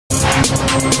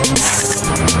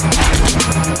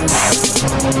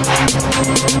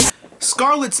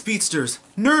Scarlet Speedsters,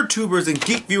 nerd tubers, and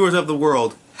geek viewers of the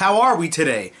world, how are we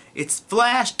today? It's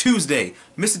Flash Tuesday.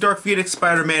 MrDarkPhoenix,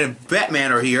 Spider-Man, and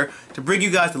Batman are here to bring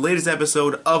you guys the latest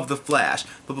episode of The Flash.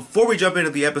 But before we jump into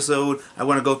the episode, I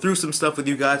want to go through some stuff with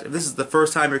you guys. If this is the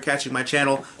first time you're catching my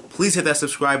channel, please hit that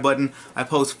subscribe button. I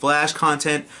post Flash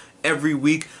content every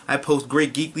week. I post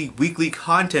great geekly weekly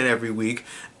content every week.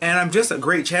 And I'm just a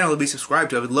great channel to be subscribed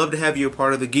to. I would love to have you a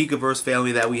part of the Geekiverse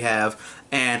family that we have.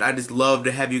 And I just love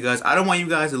to have you guys. I don't want you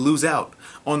guys to lose out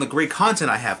on the great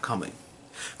content I have coming.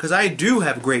 Because I do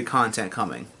have great content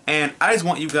coming. And I just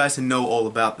want you guys to know all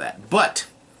about that. But,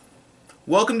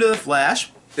 welcome to The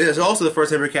Flash. This is also the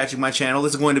first time you're catching my channel.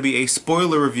 This is going to be a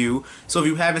spoiler review. So if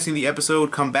you haven't seen the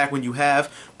episode, come back when you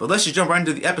have. But let's just jump right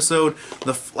into the episode.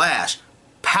 The Flash.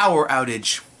 Power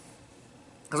outage.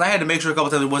 Because I had to make sure a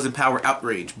couple times it wasn't power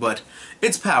outrage. But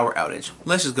it's power outage.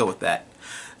 Let's just go with that.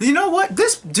 You know what?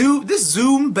 This dude, this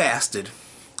Zoom bastard,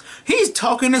 he's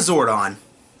talking to Zordon.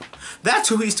 That's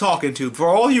who he's talking to. For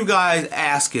all you guys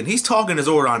asking, he's talking to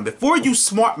Zordon. Before you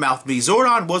smart-mouth me,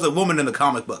 Zordon was a woman in the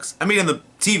comic books. I mean, in the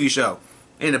TV show.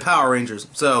 In the Power Rangers.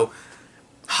 So,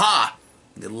 ha!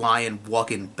 The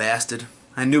lion-walking bastard.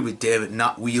 I knew it, damn it,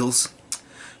 not Wields.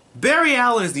 Barry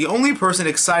Allen is the only person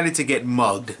excited to get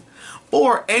mugged.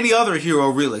 Or any other hero,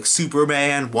 really. Like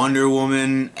Superman, Wonder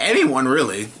Woman, anyone,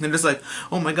 really. They're just like,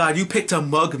 oh my god, you picked to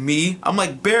mug me? I'm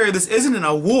like, Barry, this isn't an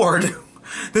award.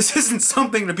 This isn't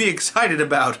something to be excited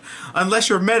about. Unless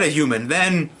you're metahuman,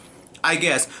 then I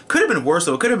guess. Could have been worse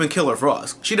though. It could have been Killer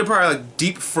Frost. She'd have probably like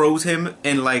deep froze him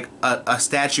in like a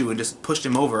statue and just pushed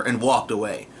him over and walked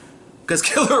away. Because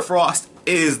Killer Frost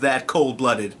is that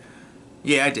cold-blooded.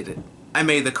 Yeah, I did it. I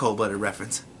made the cold-blooded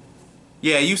reference.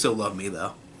 Yeah, you still love me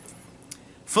though.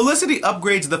 Felicity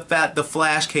upgrades the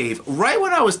Flash cave. Right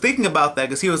when I was thinking about that,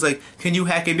 because he was like, can you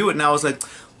hack into it? And I was like,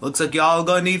 looks like y'all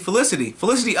gonna need Felicity.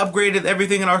 Felicity upgraded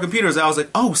everything in our computers. I was like,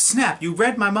 oh snap, you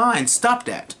read my mind. Stop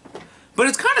that. But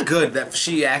it's kind of good that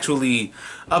she actually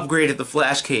upgraded the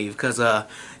Flash cave, because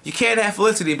you can't have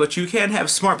Felicity, but you can have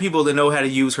smart people that know how to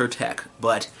use her tech.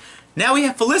 But now we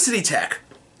have Felicity tech.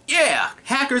 Yeah,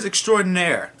 hackers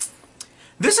extraordinaire.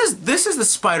 This is the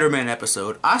Spider-Man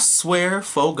episode. I swear,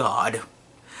 faux God.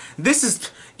 This is,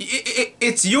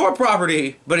 it's your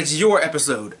property, but it's your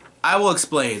episode. I will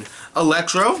explain.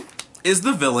 Electro is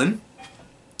the villain,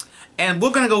 and we're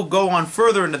going to go on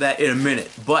further into that in a minute,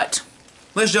 but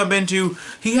let's jump into,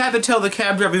 he had to tell the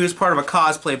cab driver he was part of a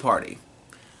cosplay party.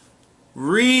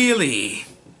 Really?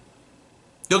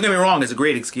 Don't get me wrong, it's a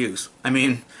great excuse. I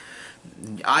mean,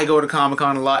 I go to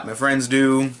Comic-Con a lot, my friends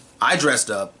do. I dressed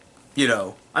up, you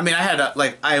know. I mean, I had a,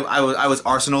 like, I was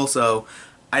Arsenal, so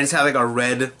I just had like a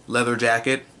red leather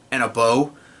jacket and a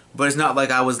bow, but it's not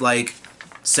like I was like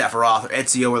Sephiroth or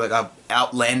Ezio or like a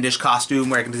outlandish costume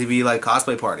where I can be like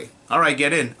cosplay party. Alright,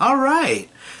 get in. Alright.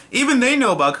 Even they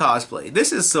know about cosplay.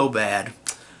 This is so bad.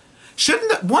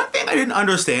 One thing I didn't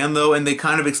understand though, and they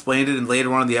kind of explained it in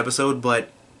later on in the episode, but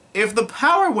if the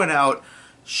power went out,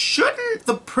 shouldn't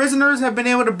the prisoners have been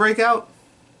able to break out?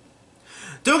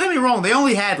 Don't get me wrong, they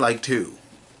only had like two.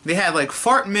 They had like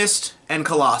Fart Mist and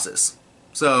Colossus.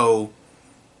 So,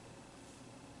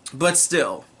 but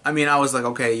still, I mean, I was like,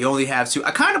 okay, you only have two.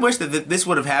 I kind of wish that this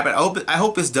would have happened. I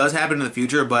hope this does happen in the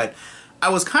future, but I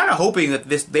was kind of hoping that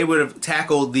they would have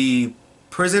tackled the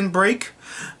prison break,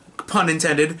 pun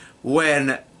intended,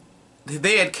 when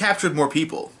they had captured more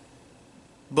people.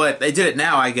 But they did it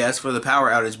now, I guess, for the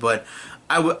power outage, but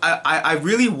I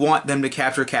really want them to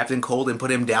capture Captain Cold and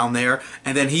put him down there,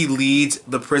 and then he leads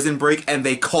the prison break, and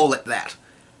they call it that.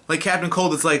 Like Captain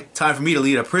Cold, it's like, time for me to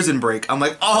lead a prison break. I'm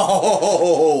like,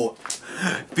 oh!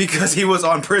 Because he was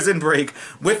on prison break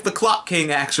with the Clock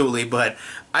King, actually, but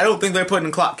I don't think they're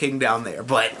putting Clock King down there,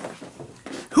 but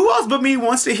who else but me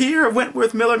wants to hear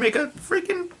Wentworth Miller make a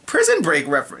freaking prison break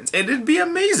reference? It'd be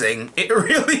amazing. It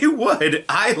really would.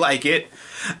 I like it.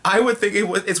 I would think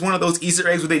it's one of those Easter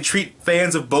eggs where they treat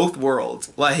fans of both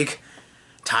worlds. Like,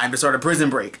 time to start a prison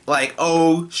break. Like,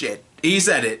 oh shit, he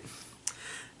said it.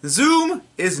 Zoom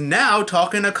is now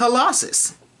talking to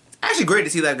Colossus. Actually great to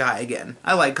see that guy again.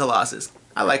 I like Colossus.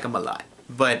 I like him a lot.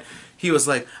 But he was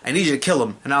like, I need you to kill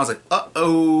him. And I was like,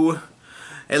 uh-oh.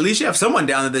 At least you have someone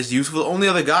down there that's useful. The only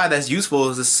other guy that's useful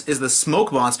is the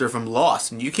smoke monster from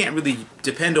Lost. And you can't really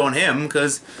depend on him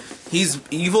because he's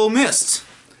evil Mist.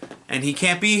 And he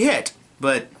can't be hit.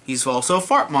 But he's also a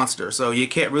fart monster, so you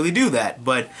can't really do that.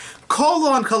 But call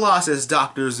on Colossus,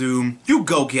 Dr. Zoom. You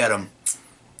go get him.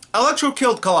 Electro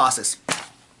killed Colossus.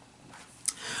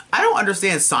 I don't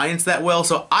understand science that well,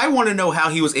 so I want to know how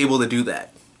he was able to do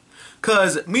that.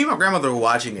 Because me and my grandmother were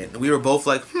watching it, and we were both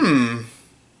like,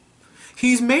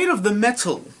 he's made of the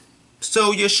metal.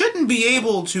 So you shouldn't be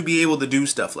able to do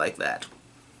stuff like that.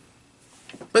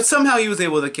 But somehow he was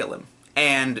able to kill him.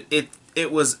 And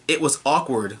it was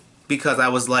awkward, because I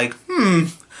was like,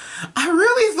 I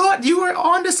really thought you were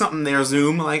onto something there,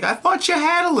 Zoom. Like, I thought you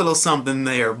had a little something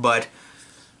there, but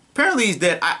apparently he's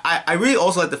dead. I really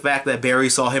also like the fact that Barry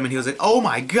saw him and he was like, oh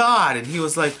my god, and he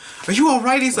was like, are you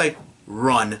alright? He's like,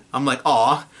 run. I'm like,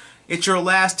 aw, it's your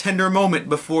last tender moment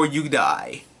before you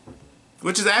die.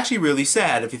 Which is actually really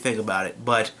sad if you think about it,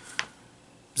 but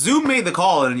Zoom made the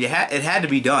call and it had to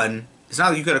be done. It's not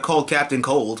like you could have called Captain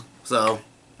Cold, so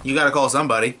you gotta call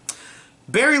somebody.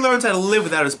 Barry learns how to live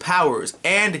without his powers,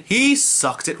 and he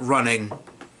sucks at running.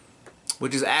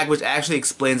 Which actually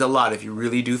explains a lot if you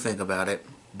really do think about it.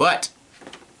 But,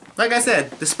 like I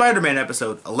said, the Spider-Man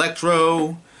episode,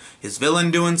 Electro, his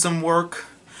villain doing some work,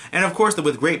 and of course,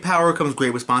 with great power comes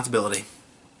great responsibility.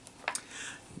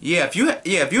 Yeah, if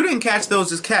you didn't catch those,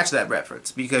 just catch that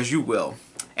reference, because you will.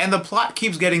 And the plot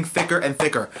keeps getting thicker and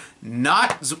thicker.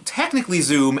 Not technically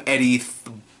Zoom, Eddie,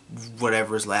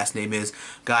 whatever his last name is,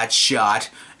 got shot,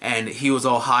 and he was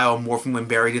all high on morphine when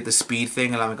Barry did the speed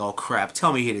thing, and I'm like, oh crap,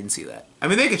 tell me he didn't see that. I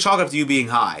mean, they could chalk it up to you being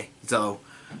high, so,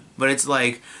 but it's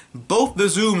like, both the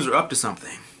Zooms are up to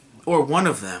something. Or one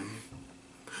of them.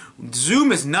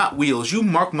 Zoom is not Wields, you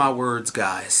mark my words,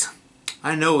 guys.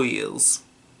 I know he is.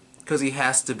 Because he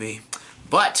has to be.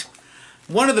 But,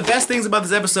 one of the best things about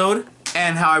this episode,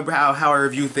 and how I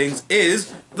review things,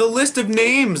 is the list of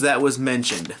names that was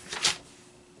mentioned.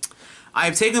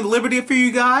 I've taken the liberty for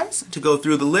you guys to go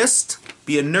through the list,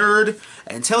 be a nerd,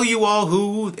 and tell you all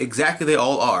who exactly they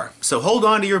all are. So hold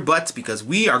on to your butts, because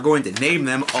we are going to name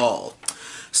them all.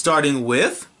 Starting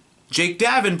with Jake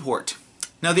Davenport.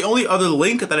 Now the only other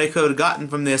link that I could have gotten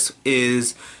from this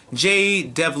is J.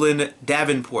 Devlin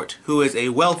Davenport, who is a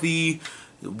wealthy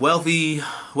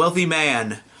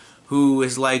man who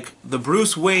is like the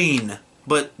Bruce Wayne,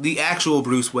 but the actual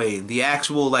Bruce Wayne. The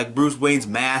actual, like, Bruce Wayne's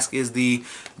mask is the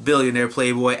billionaire,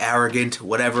 playboy, arrogant,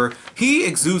 whatever. He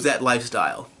exudes that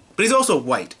lifestyle. But he's also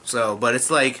white, so, but it's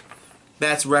like,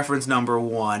 that's reference number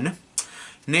one.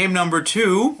 Name number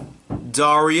two,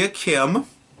 Daria Kim,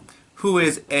 who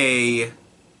is a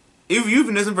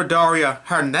euphemism for Daria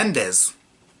Hernandez.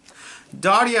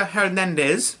 Daria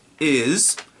Hernandez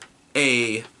is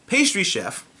a pastry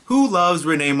chef who loves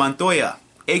Renee Montoya,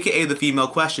 aka the female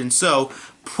question. So,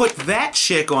 put that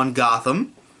chick on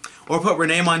Gotham, or put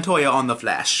Renee Montoya on The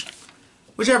Flash.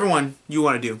 Whichever one you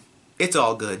want to do. It's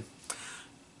all good.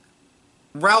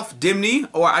 Ralph Dibny,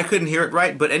 or I couldn't hear it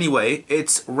right, but anyway,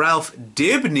 it's Ralph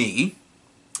Dibny,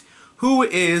 who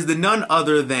is the none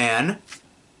other than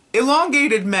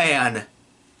Elongated Man.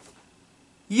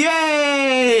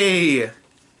 Yay!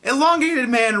 Elongated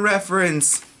Man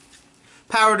reference.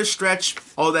 Power to stretch,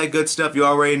 all that good stuff, you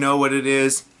already know what it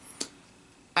is.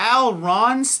 Al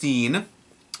Ronstein,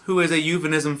 who is a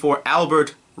euphemism for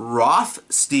Albert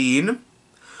Rothstein,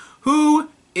 who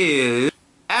is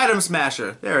Atom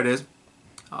Smasher. There it is.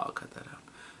 I'll cut that out.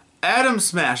 Atom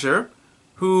Smasher,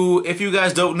 who, if you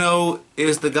guys don't know,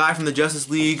 is the guy from the Justice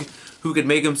League who could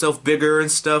make himself bigger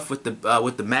and stuff with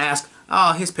the mask.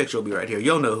 Oh, his picture will be right here.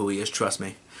 You'll know who he is, trust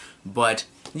me. But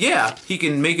yeah, he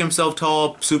can make himself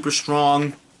tall, super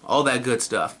strong, all that good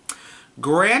stuff.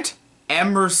 Grant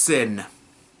Emerson.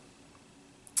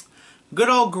 Good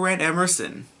old Grant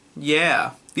Emerson.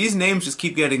 Yeah, these names just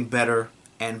keep getting better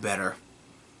and better.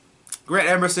 Grant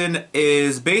Emerson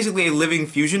is basically a living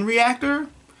fusion reactor,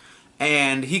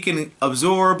 and he can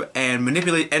absorb and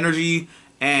manipulate energy,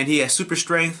 and he has super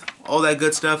strength, all that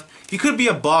good stuff. He could be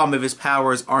a bomb if his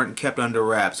powers aren't kept under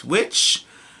wraps, which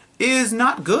is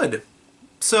not good.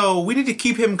 So we need to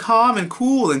keep him calm and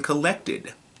cool and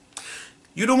collected.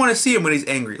 You don't want to see him when he's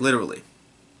angry, literally.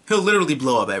 He'll literally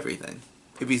blow up everything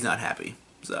if he's not happy.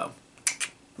 So,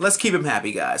 let's keep him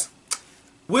happy, guys.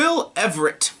 Will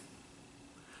Everett.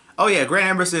 Oh yeah, Grant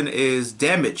Emerson is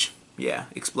damage. Yeah,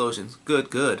 explosions.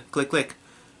 Good, good. Click, click.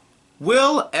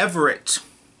 Will Everett,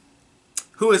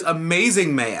 who is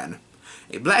Amazing Man,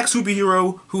 a black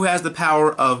superhero who has the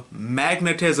power of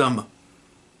magnetism.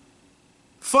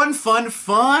 Fun, fun,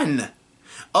 fun!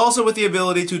 Also with the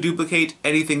ability to duplicate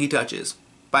anything he touches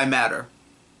by matter.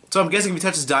 So I'm guessing if he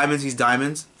touches diamonds, he's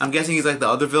diamonds. I'm guessing he's like the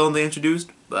other villain they introduced,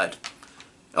 but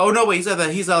oh no, wait, he's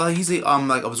the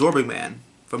like absorbing man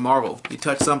from Marvel. You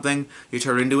touch something, you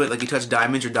turn into it. Like you touch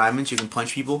diamonds, you're diamonds. You can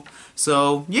punch people.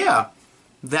 So yeah,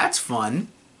 that's fun.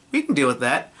 We can deal with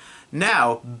that.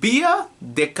 Now, Bea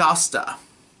DaCosta.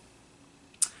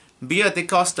 Bea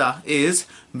DaCosta is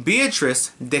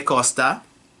Beatrice DaCosta,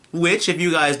 which, if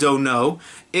you guys don't know,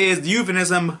 is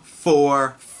euphemism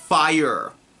for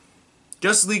fire.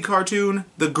 Justice League cartoon,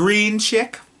 the green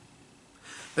chick,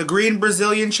 the green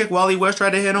Brazilian chick Wally West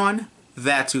tried to hit on,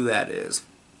 that's who that is.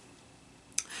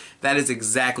 That is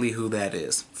exactly who that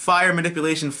is. Fire,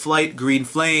 manipulation, flight, green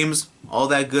flames, all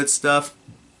that good stuff.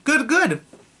 Good, good.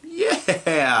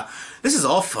 Yeah, this is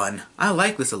all fun. I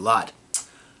like this a lot.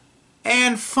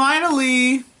 And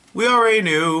finally, we already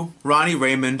knew Ronnie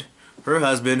Raymond, her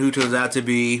husband, who turns out to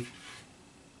be,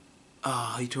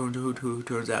 who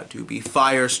turns out to be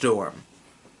Firestorm.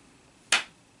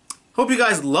 Hope you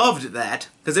guys loved that,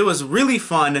 because it was really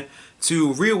fun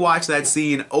to rewatch that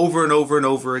scene over and over and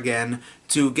over again,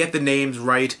 to get the names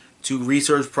right, to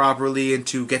research properly, and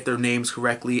to get their names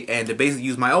correctly, and to basically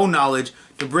use my own knowledge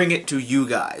to bring it to you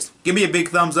guys. Give me a big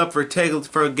thumbs up for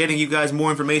getting you guys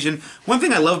more information. One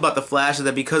thing I love about The Flash is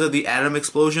that because of the atom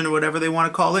explosion, or whatever they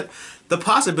want to call it, the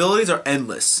possibilities are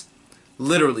endless.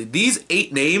 Literally, these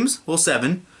 8 names, well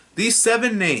 7, these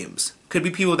 7 names could be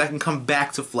people that can come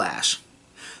back to Flash.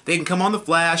 They can come on The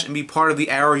Flash and be part of the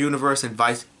Arrow universe and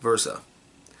vice versa.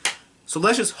 So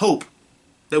let's just hope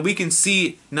that we can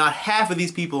see not half of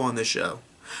these people on this show.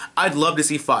 I'd love to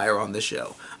see Fire on this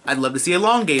show. I'd love to see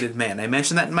Elongated Man. I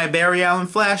mentioned that in my Barry Allen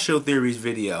Flash Show Theories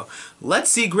video. Let's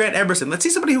see Grant Emerson. Let's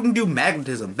see somebody who can do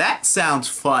magnetism. That sounds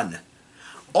fun.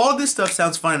 All this stuff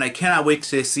sounds fun, and I cannot wait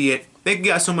to see it. Thank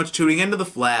you guys so much for tuning into The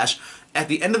Flash. At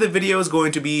the end of the video is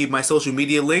going to be my social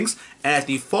media links, and at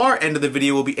the far end of the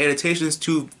video will be annotations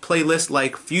to playlists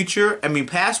like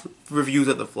past reviews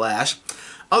of The Flash,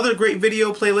 other great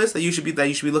video playlists that you should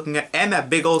be looking at, and that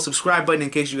big old subscribe button in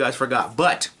case you guys forgot.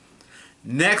 But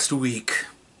next week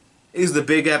is the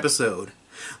big episode,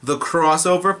 the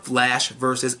crossover Flash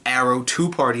vs. Arrow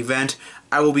 2-part event.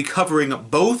 I will be covering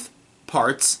both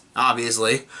parts,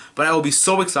 obviously, but I will be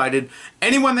so excited.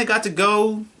 Anyone that got to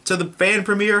go to the fan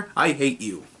premiere, I hate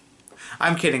you.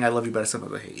 I'm kidding, I love you, but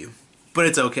sometimes I hate you. But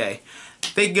it's okay.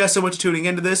 Thank you guys so much for tuning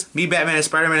into this. Me, Batman, and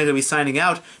Spider-Man are going to be signing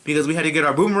out because we had to get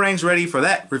our boomerangs ready for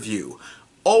that review.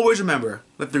 Always remember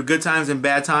that through good times and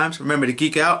bad times, remember to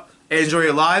geek out and enjoy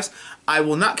your lives. I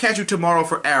will not catch you tomorrow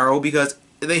for Arrow because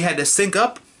they had to sync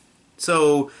up.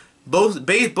 So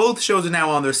both shows are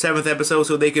now on their 7th episode,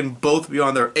 so they can both be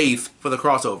on their 8th for the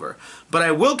crossover. But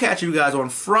I will catch you guys on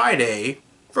Friday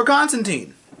for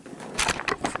Constantine.